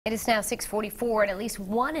It is now 6:44, and at least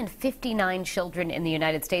 1 in 59 children in the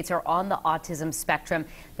United States are on the autism spectrum.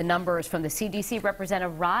 The numbers from the CDC represent a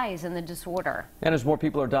rise in the disorder. And as more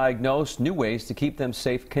people are diagnosed, new ways to keep them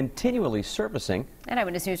safe continually surfacing. And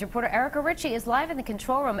Eyewitness News reporter Erica Ritchie is live in the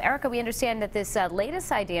control room. Erica, we understand that this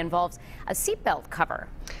latest idea involves a seatbelt cover.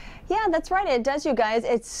 Yeah, that's right. It does, you guys.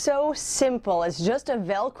 It's so simple. It's just a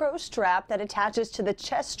velcro strap that attaches to the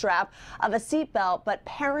chest strap of a seatbelt. But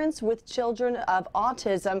parents with children of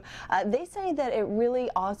autism, they say that it really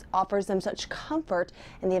offers them such comfort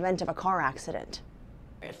in the event of a car accident.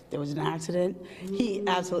 If there was an accident, he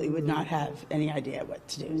absolutely would not have any idea what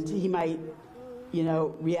to do. He might,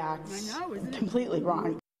 react completely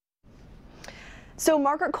wrong. So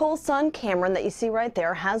Margaret Cole's son, Cameron, that you see right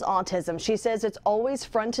there, has autism. She says it's always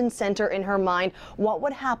front and center in her mind what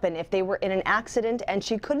would happen if they were in an accident, and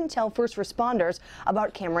she couldn't tell first responders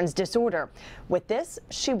about Cameron's disorder. With this,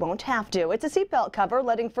 she won't have to. It's a seatbelt cover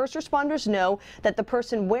letting first responders know that the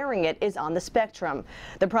person wearing it is on the spectrum.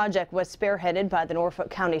 The project was spearheaded by the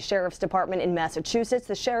Norfolk County Sheriff's Department in Massachusetts.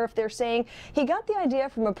 The sheriff, they're saying he got the idea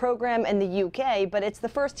from a program in the UK, but it's the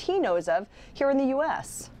first he knows of here in the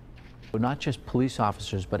U.S. Not just police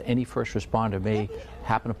officers, but any first responder may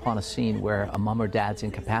happen upon a scene where a mom or dad's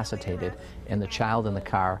incapacitated and the child in the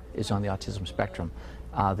car is on the autism spectrum.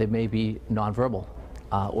 They may be nonverbal,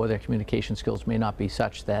 or their communication skills may not be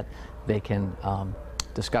such that they can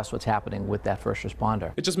discuss what's happening with that first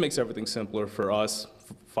responder. It just makes everything simpler for us,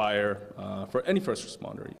 fire, for any first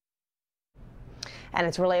responder. And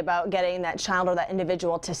it's really about getting that child or that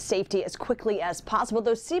individual to safety as quickly as possible.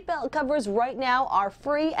 Those seatbelt covers right now are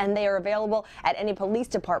free, and they are available at any police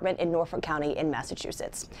department in Norfolk County in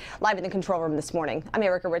Massachusetts. Live in the control room this morning, I'm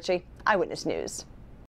Erica Ritchie, Eyewitness News.